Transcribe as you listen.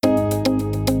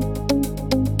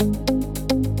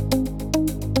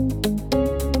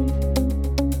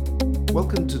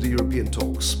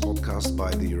Talks, podcast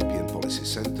by the European Policy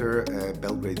Center, a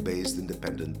Belgrade-based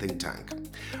independent think tank.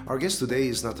 Our guest today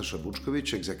is Nataša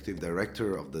Vučković, Executive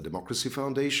Director of the Democracy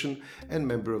Foundation and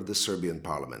member of the Serbian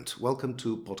Parliament. Welcome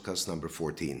to podcast number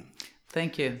 14.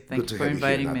 Thank you. Thank you for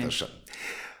inviting me.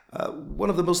 One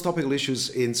of the most topical issues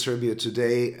in Serbia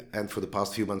today and for the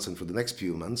past few months and for the next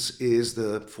few months is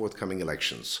the forthcoming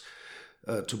elections.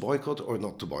 To boycott or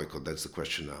not to boycott? That's the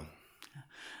question now.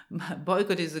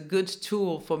 Boycott is a good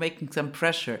tool for making some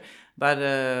pressure, but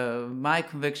my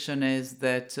conviction is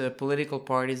that political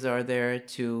parties are there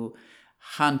to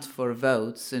hunt for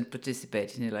votes and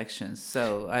participate in elections.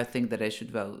 So I think that they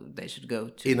should vote. They should go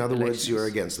to. In other elections. words, you're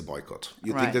against the boycott.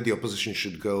 You Right. think that the opposition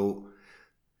should go,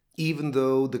 even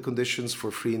though the conditions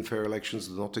for free and fair elections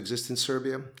do not exist in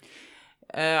Serbia?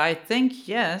 I think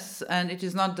yes, and it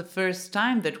is not the first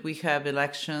time that we have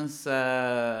elections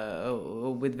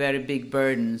with very big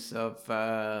burdens of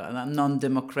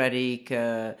non-democratic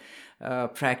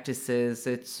practices.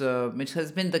 It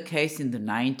has been the case in the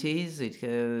 90s.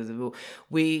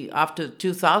 After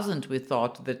 2000 we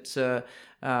thought that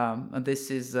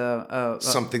this is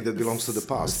Something that belongs to the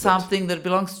past. Something that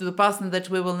belongs to the past and that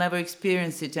we will never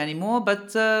experience it anymore.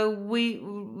 But we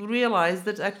realize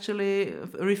that actually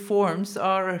reforms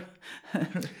are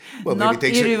not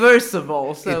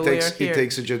irreversible. So it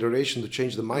takes a generation to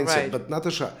change the mindset. Right. But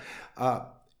Nataša,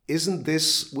 isn't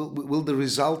this, will the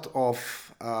result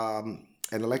of an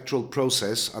electoral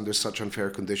process under such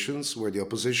unfair conditions where the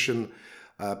opposition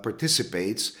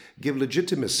participates give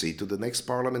legitimacy to the next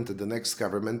parliament and the next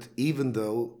government, even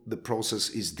though the process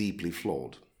is deeply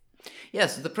flawed?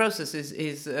 Yes, the process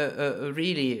is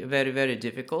really very, very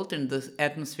difficult, and the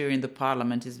atmosphere in the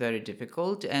parliament is very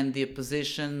difficult, and the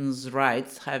opposition's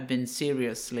rights have been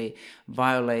seriously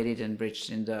violated and breached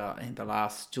in the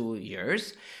last 2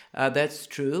 years. That's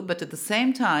true, but at the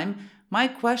same time, my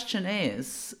question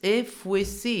is, if we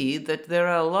see that there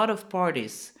are a lot of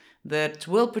parties that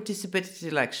will participate in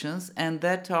elections and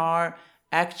that are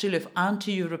actually of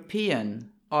anti-European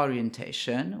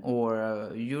orientation or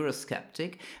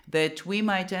Eurosceptic, that we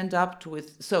might end up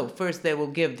with... So first they will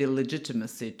give the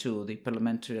legitimacy to the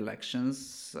parliamentary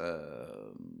elections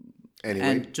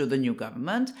and to the new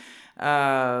government,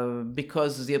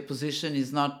 because the opposition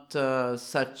is not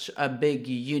such a big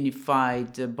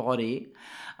unified body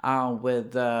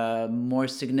with a more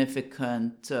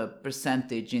significant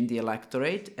percentage in the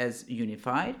electorate as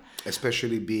unified.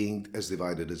 Especially being as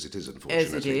divided as it is, unfortunately.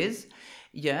 As it is,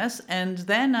 yes. And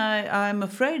then I'm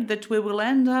afraid that we will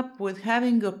end up with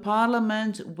having a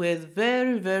parliament with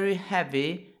very, very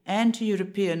heavy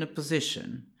anti-European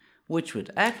opposition, which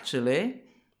would actually...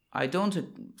 I don't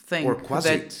think or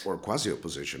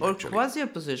quasi-opposition, or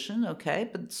quasi-opposition, okay,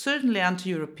 but certainly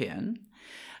anti-European.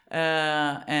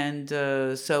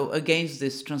 So against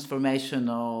this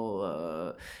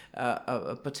transformational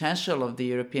potential of the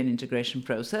European integration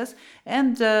process.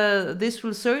 And this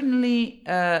will certainly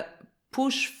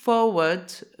push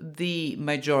forward the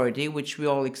majority, which we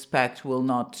all expect will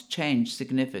not change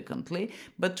significantly,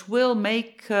 but will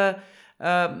make...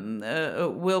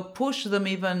 will push them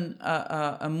even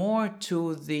more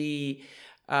to the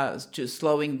to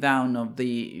slowing down of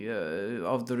the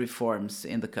reforms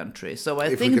in the country. So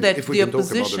I think that if we the can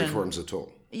opposition talk about the reforms at all.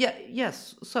 Yeah.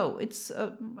 Yes. So it's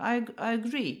I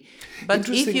agree, but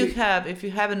if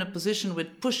you have an opposition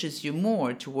which pushes you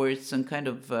more towards some kind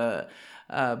of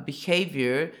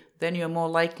behavior, then you're more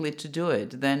likely to do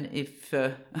it than if...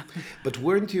 But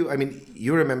weren't you, I mean,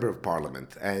 you're a member of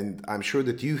parliament, and I'm sure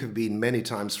that you have been many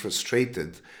times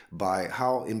frustrated by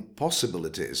how impossible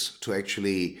it is to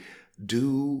actually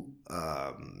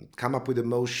come up with a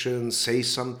motion, say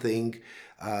something,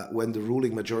 when the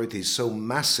ruling majority is so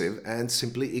massive and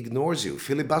simply ignores you,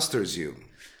 filibusters you.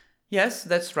 Yes,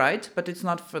 that's right, but it's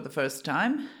not for the first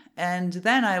time. And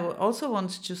then I also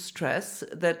want to stress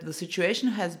that the situation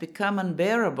has become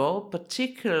unbearable,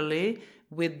 particularly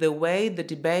with the way the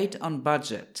debate on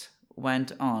budget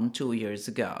went on 2 years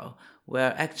ago,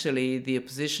 where actually the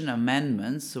opposition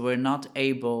amendments were not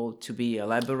able to be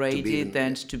elaborated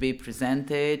and to be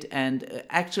presented. And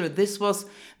actually this was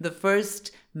the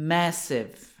first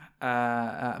massive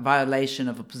violation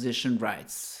of opposition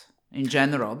rights in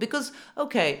general. Because,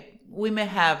 okay, we may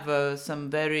have some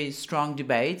very strong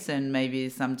debates and maybe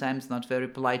sometimes not very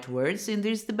polite words in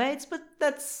these debates, but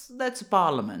that's a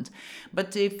parliament.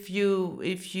 But if you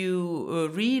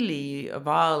really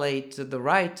violate the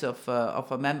right of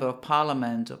a member of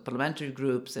parliament, of parliamentary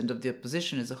groups, and of the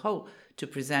opposition as a whole to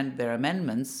present their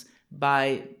amendments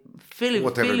by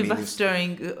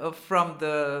filibustering from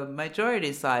the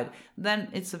majority side, then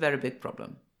it's a very big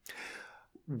problem.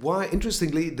 Why,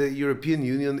 interestingly, the European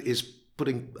Union is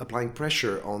applying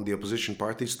pressure on the opposition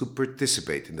parties to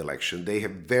participate in the election. They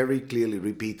have very clearly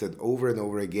repeated over and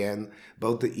over again,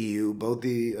 both the EU, both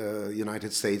the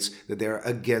United States, that they are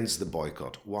against the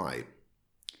boycott. Why?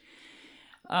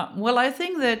 Well, I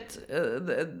think that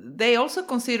they also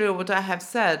consider what I have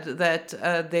said, that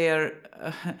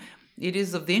it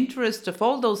is of the interest of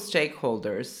all those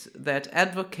stakeholders that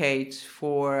advocate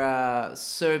for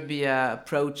Serbia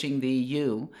approaching the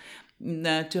EU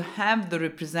to have the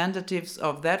representatives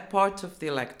of that part of the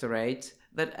electorate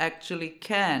that actually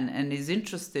can and is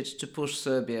interested to push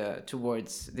Serbia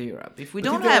towards Europe. If we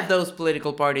don't have those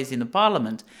political parties in the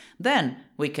parliament, then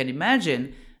we can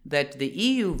imagine that the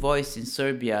EU voice in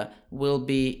Serbia will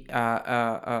be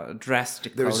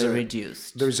drastically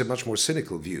reduced. There is a much more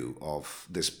cynical view of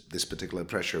this particular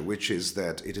pressure, which is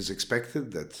that it is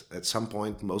expected that at some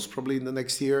point, most probably in the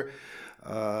next year,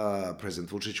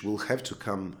 President Vučić will have to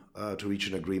come to reach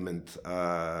an agreement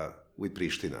with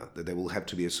Pristina, that there will have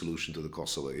to be a solution to the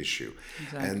Kosovo issue.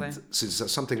 Exactly. And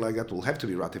since something like that will have to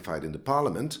be ratified in the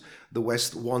parliament, the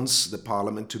West wants the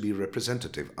parliament to be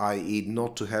representative, i.e.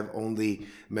 not to have only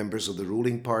members of the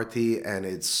ruling party and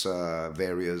its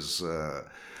various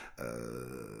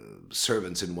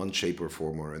servants in one shape or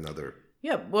form or another.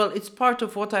 Yeah, well, it's part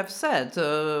of what I've said.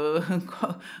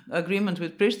 Agreement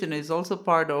with Pristina is also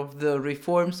part of the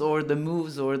reforms or the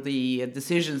moves or the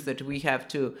decisions that we have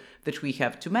to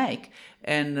make.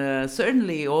 And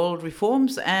certainly, all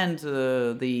reforms and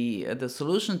the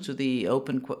solution to the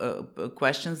open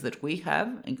questions that we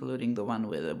have, including the one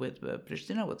with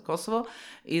Pristina, with Kosovo,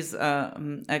 is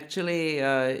actually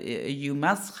you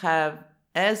must have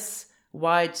as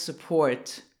wide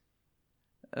support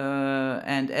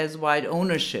and as wide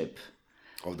ownership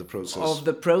of the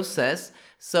process,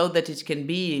 so that it can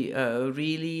be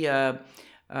really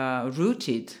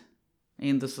rooted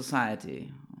in the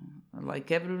society,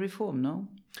 like every reform. No,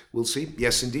 we'll see.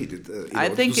 Yes, indeed. I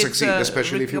think to succeed,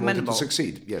 especially if you want it to recommendable.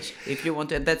 succeed. Yes, if you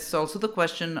want, that's also the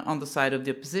question on the side of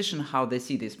the opposition, how they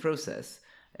see this process,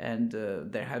 and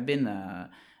there have been.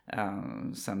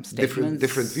 Some statements,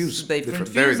 different views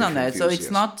on that. So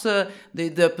it's not the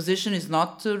opposition is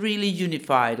not really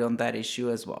unified on that issue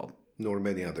as well. Nor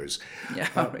many others. Yeah,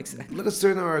 exactly. Let us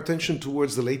turn our attention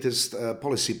towards the latest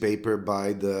policy paper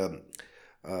by the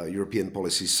European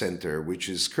Policy Center, which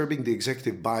is curbing the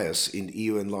executive bias in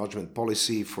EU enlargement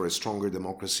policy for a stronger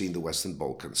democracy in the Western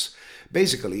Balkans.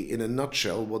 Basically, in a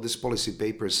nutshell, what this policy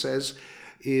paper says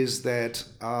is that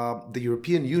the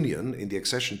European Union in the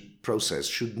accession process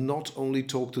should not only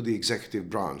talk to the executive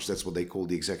branch, that's what they call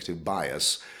the executive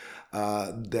bias,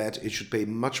 that it should pay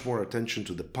much more attention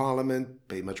to the parliament,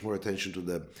 pay much more attention to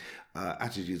the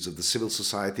attitudes of the civil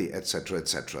society, etc.,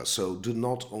 etc. So do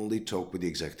not only talk with the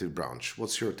executive branch.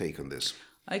 What's your take on this?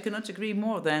 I cannot agree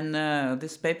more than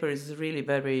this paper is really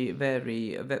very,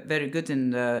 very, very good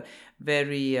and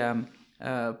very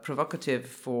provocative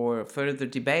for further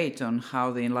debate on how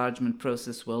the enlargement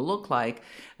process will look like.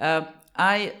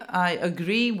 I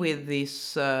agree with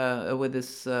this finding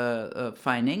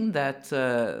that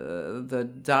the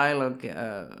dialogue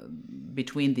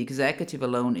between the executive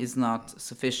alone is not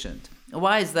sufficient.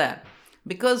 Why is that?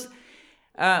 Because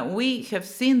we have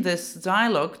seen this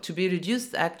dialogue to be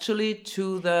reduced actually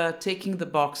to the taking the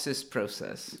boxes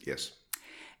process. Yes.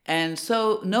 And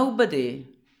so nobody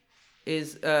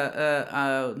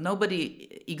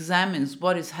examines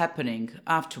what is happening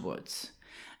afterwards.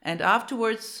 And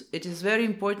afterwards, it is very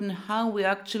important how we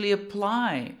actually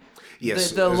apply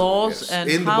the laws. Yes. And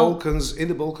in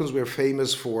the Balkans, we're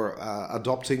famous for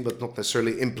adopting but not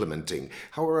necessarily implementing.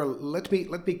 However, let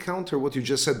me counter what you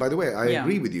just said. By the way, I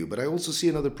agree with you, but I also see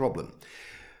another problem.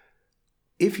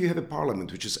 If you have a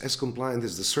parliament which is as compliant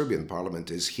as the Serbian parliament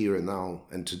is here and now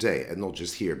and today, and not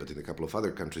just here, but in a couple of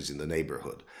other countries in the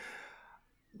neighborhood,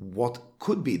 what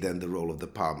could be then the role of the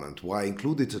parliament? Why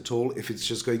include it at all if it's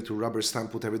just going to rubber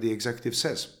stamp whatever the executive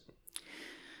says?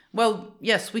 Well,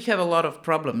 yes, we have a lot of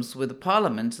problems with the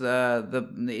parliament.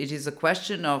 It is a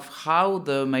question of how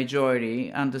the majority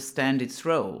understand its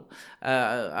role.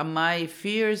 My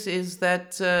fears is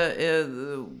that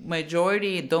the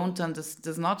majority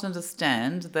does not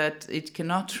understand that it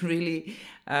cannot really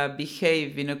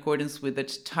behave in accordance with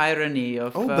that tyranny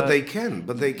of... but they can.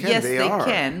 Yes, they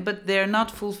can, but they're not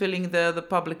fulfilling the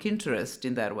public interest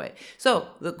in that way. So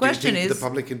the question is... the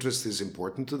public interest is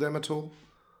important to them at all?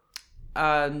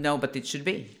 No, but it should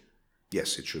be.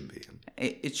 Yes, it should be.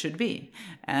 It should be.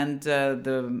 And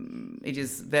it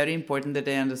is very important that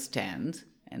they understand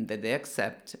and that they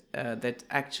accept that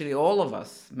actually all of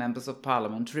us, members of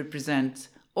parliament, represent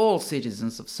all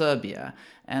citizens of Serbia,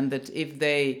 and that if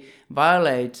they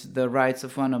violate the rights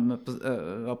of one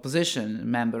opposition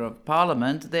member of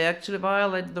parliament, they actually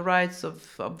violate the rights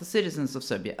of the citizens of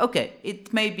Serbia. Okay,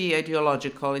 it may be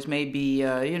ideological, it may be,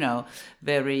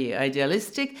 very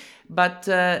idealistic, but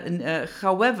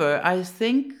however, I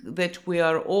think that we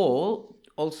are all,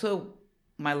 also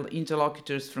my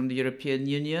interlocutors from the European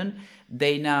Union,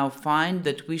 they now find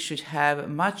that we should have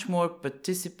much more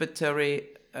participatory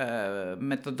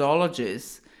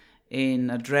methodologies in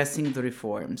addressing the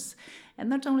reforms. And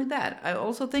not only that, I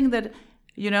also think that,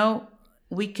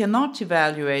 we cannot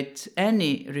evaluate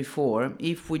any reform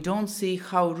if we don't see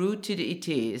how rooted it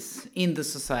is in the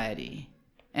society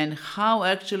and how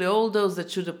actually all those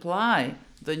that should apply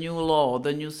the new law,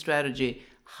 the new strategy,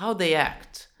 how they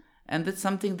act. And that's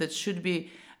something that should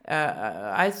be,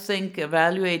 I think,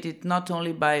 evaluated not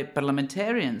only by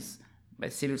parliamentarians, by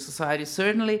civil society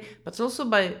certainly, but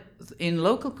also in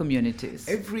local communities.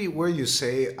 Everywhere you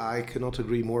say, I cannot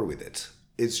agree more with it.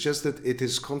 It's just that it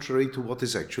is contrary to what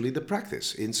is actually the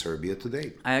practice in Serbia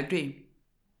today. I agree.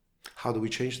 How do we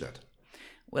change that?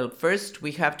 Well, first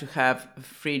we have to have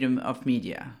freedom of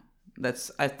media. That's,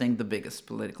 I think, the biggest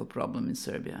political problem in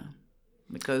Serbia.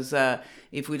 Because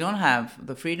if we don't have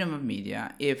the freedom of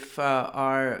media, if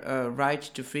our right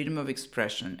to freedom of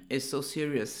expression is so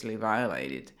seriously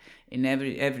violated in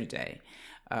every day,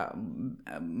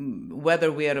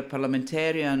 whether we are a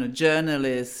parliamentarian, a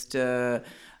journalist,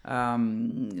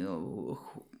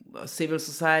 civil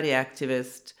society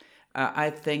activist, I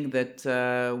think that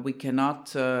we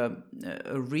cannot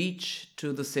reach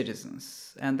to the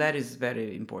citizens. And that is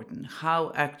very important.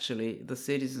 How actually the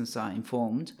citizens are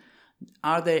informed.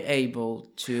 Are they able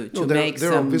to make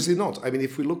they're some... obviously not. I mean,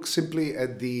 if we look simply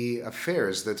at the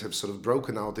affairs that have sort of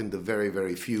broken out in the very,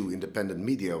 very few independent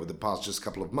media over the past just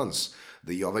couple of months,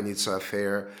 the Jovanjica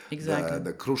affair, exactly.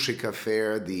 the Krušik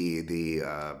affair, the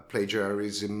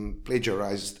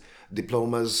plagiarized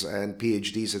diplomas and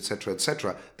PhDs,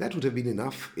 etc., that would have been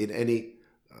enough in any,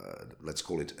 let's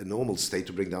call it a normal state,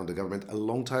 to bring down the government a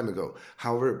long time ago.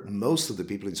 However, most of the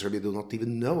people in Serbia do not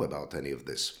even know about any of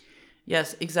this.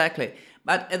 Yes, exactly.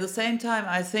 But at the same time,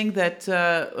 I think that,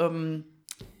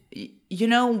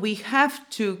 we have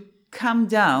to come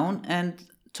down and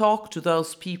talk to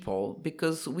those people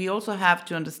because we also have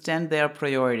to understand their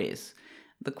priorities.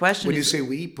 The question when you say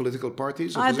we, political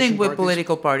parties? I think we're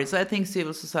political parties. I think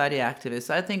civil society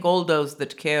activists. I think all those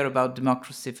that care about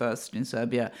democracy first in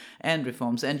Serbia and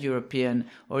reforms and European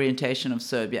orientation of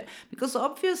Serbia. Because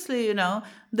obviously,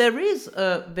 there is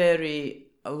a very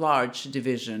large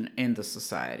division in the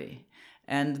society.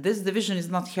 And this division is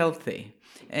not healthy.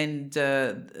 And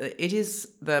it is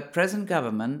the present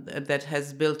government that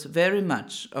has built very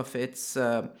much of its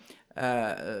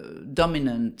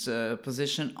dominant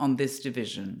position on this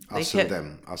division. Us and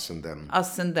them.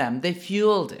 Us and them. They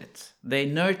fueled it. They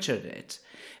nurtured it.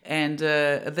 And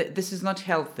this is not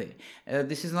healthy.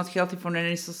 This is not healthy for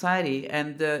any society,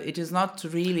 and it is not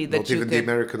really that not even the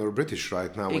American or British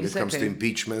right now when it comes to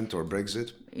impeachment or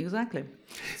Brexit. Exactly.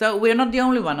 So we're not the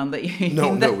only one on the no,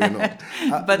 we're not.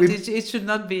 But it should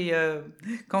not be a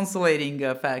consolating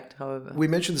fact, however. We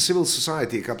mentioned the civil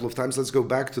society a couple of times. Let's go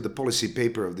back to the policy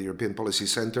paper of the European Policy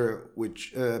Center,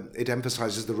 which it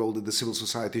emphasizes the role that the civil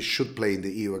society should play in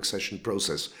the EU accession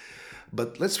process.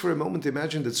 But let's for a moment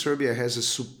imagine that Serbia has a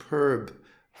superb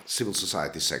civil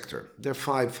society sector. There are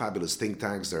 5 fabulous think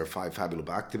tanks, there are 5 fabulous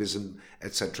activism,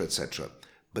 etc.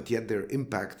 But yet their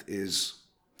impact is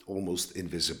almost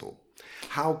invisible.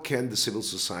 How can the civil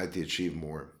society achieve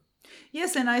more?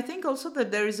 Yes, and I think also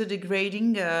that there is a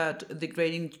deteriorating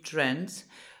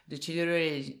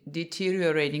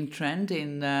trend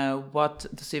in what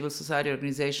the civil society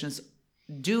organizations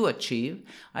do achieve.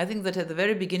 I think that at the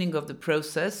very beginning of the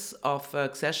process of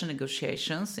accession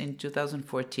negotiations in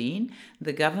 2014,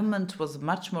 the government was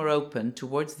much more open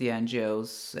towards the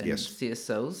NGOs and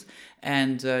CSOs.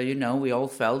 And, we all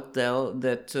felt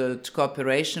that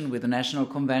cooperation with the National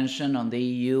Convention on the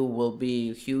EU will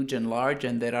be huge and large,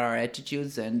 and that our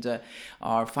attitudes and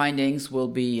our findings will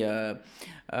be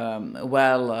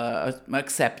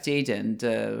accepted and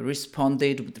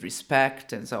responded with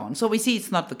respect and so on. So we see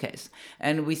it's not the case.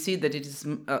 And we see that it is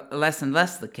less and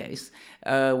less the case.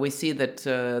 We see that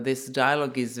this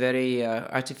dialogue is very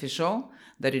artificial,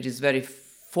 that it is very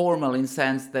formal in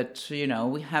sense that,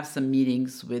 we have some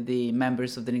meetings with the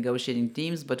members of the negotiating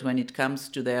teams, but when it comes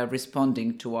to their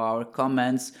responding to our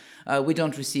comments, we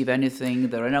don't receive anything.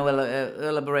 There are no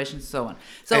elaborations, so on.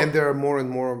 So, and there are more and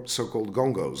more so-called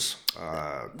gongos,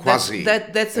 quasi.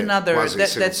 That's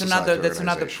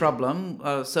another problem.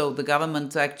 So the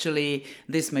government actually,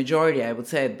 this majority, I would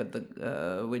say, but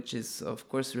which is of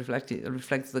course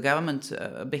reflects the government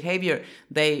behavior.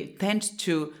 They tend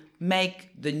to make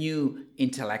the new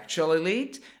intellectual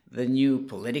elite, the new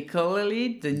political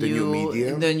elite, the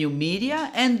new media,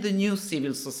 and the new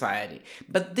civil society.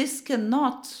 But this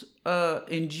cannot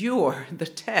endure the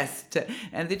test,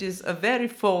 and it is a very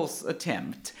false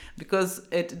attempt, because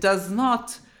it does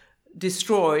not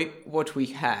destroy what we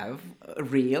have: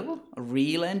 real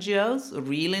NGOs,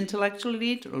 real intellectual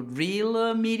elite,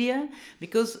 real media,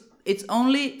 because it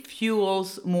only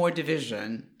fuels more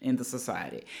division in the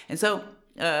society. And so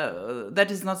that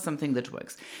is not something that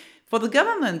works. For the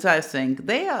government, I think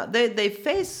they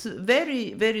face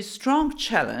very, very strong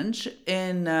challenge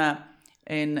in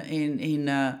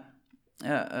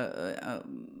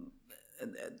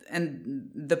and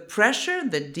the pressure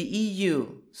that the EU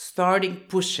starting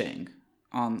pushing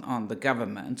on the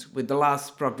government with the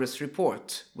last progress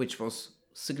report, which was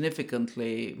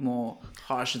significantly more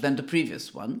harsh than the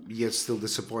previous one. Yet still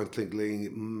disappointingly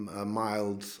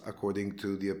mild, according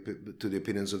to the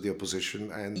opinions of the opposition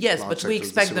and yes, but we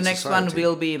expect the next one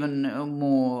will be even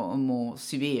more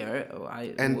severe.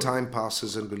 Time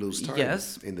passes and we lose time.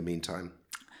 Yes. In the meantime.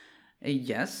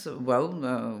 Yes, well,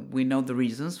 we know the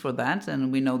reasons for that,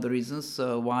 and we know the reasons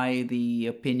why the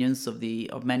opinions of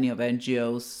many of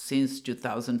NGOs since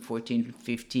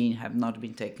 2014-15 have not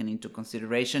been taken into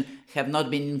consideration, have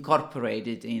not been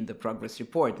incorporated in the progress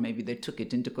report. Maybe they took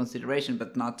it into consideration,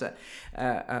 but not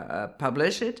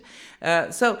publish it.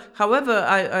 So, however,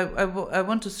 I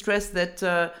want to stress that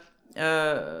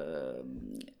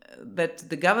that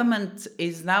the government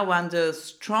is now under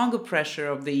stronger pressure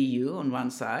of the EU on one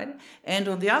side, and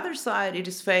on the other side it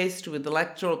is faced with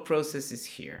electoral processes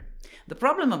here. The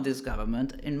problem of this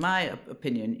government, in my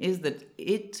opinion, is that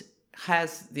it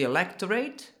has the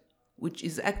electorate, which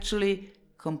is actually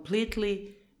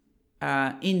completely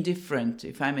indifferent,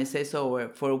 if I may say so,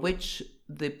 for which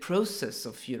the process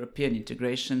of European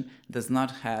integration does not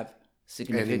have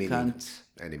significant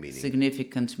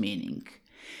meaning.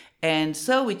 And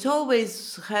so it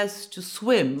always has to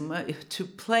swim, to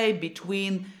play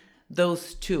between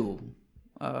those two,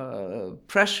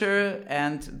 pressure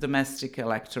and domestic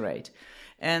electorate.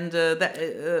 And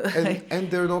and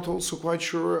they're not also quite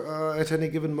sure at any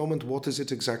given moment what is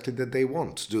it exactly that they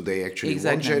want. Do they actually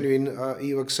want genuine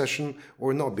EU accession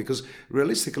or not? Because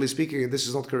realistically speaking, and this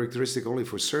is not characteristic only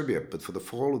for Serbia, but for the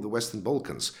whole of the Western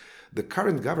Balkans, the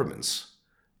current governments,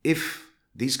 if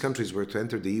these countries were to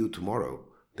enter the EU tomorrow,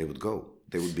 they would go.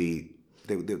 There would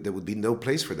be no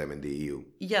place for them in the EU.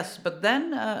 Yes, but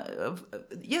then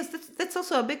that's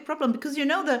also a big problem, because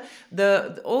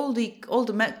all the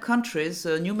countries,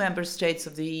 new member states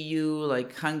of the EU,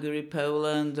 like Hungary,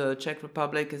 Poland, Czech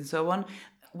Republic, and so on,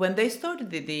 when they started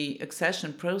the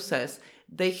accession process,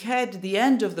 they had the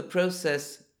end of the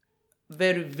process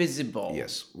very visible.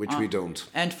 Yes, which we don't.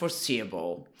 And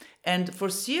foreseeable. And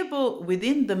foreseeable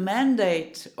within the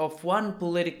mandate of one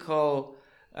political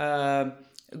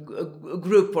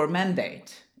group or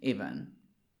mandate, even.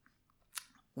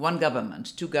 One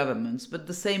government, two governments, but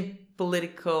the same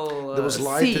political there was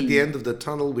light scene. At the end of the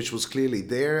tunnel, which was clearly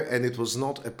there, and it was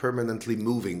not a permanently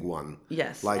moving one.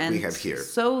 Yes, like we have here.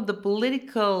 So the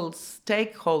political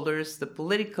stakeholders,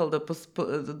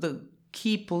 the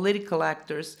key political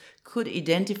actors could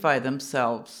identify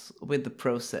themselves with the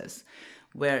process.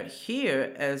 Where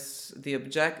here, as the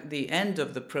end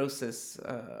of the process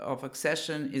of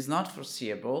accession is not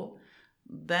foreseeable,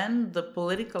 then the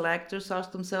political actors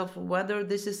ask themselves whether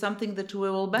this is something that we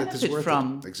will benefit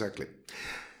from. Exactly.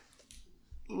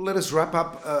 Let us wrap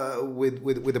up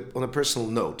on a personal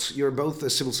note. You're both a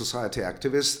civil society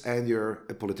activist and you're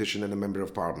a politician and a member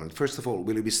of parliament. First of all,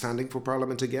 will you be standing for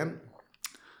parliament again?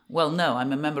 Well, no,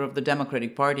 I'm a member of the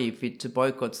Democratic Party. If it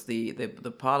boycotts the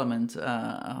parliament,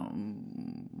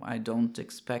 I don't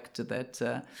expect that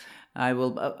I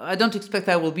will. I don't expect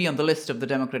I will be on the list of the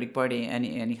Democratic Party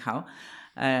anyhow.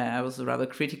 I was rather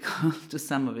critical to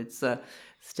some of its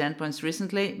standpoints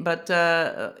recently, but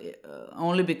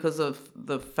only because of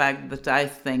the fact that I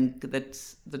think that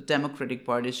the Democratic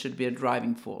Party should be a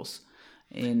driving force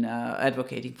in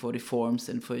advocating for reforms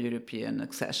and for European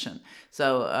accession.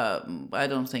 So I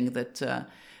don't think that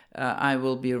I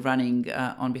will be running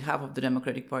on behalf of the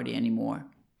Democratic Party anymore.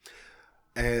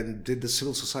 And did the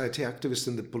civil society activist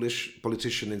and the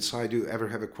politician inside you ever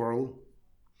have a quarrel?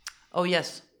 Oh,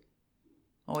 yes.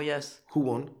 Oh, yes. Who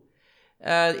won?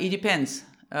 It depends.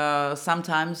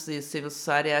 Sometimes the civil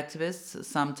society activists,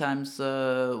 sometimes,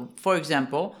 for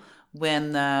example,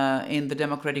 when in the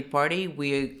Democratic Party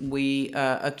we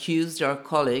accused our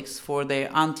colleagues for their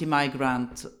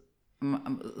anti-migrant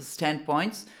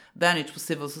standpoints, then it was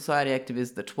civil society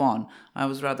activists that won. I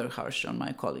was rather harsh on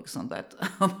my colleagues on that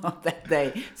on that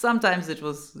day. Sometimes it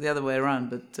was the other way around,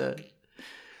 but.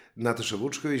 Nataša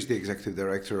Vučković is the Executive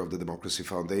Director of the Democracy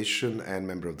Foundation and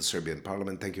member of the Serbian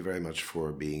Parliament. Thank you very much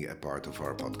for being a part of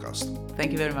our podcast.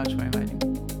 Thank you very much for inviting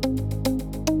me.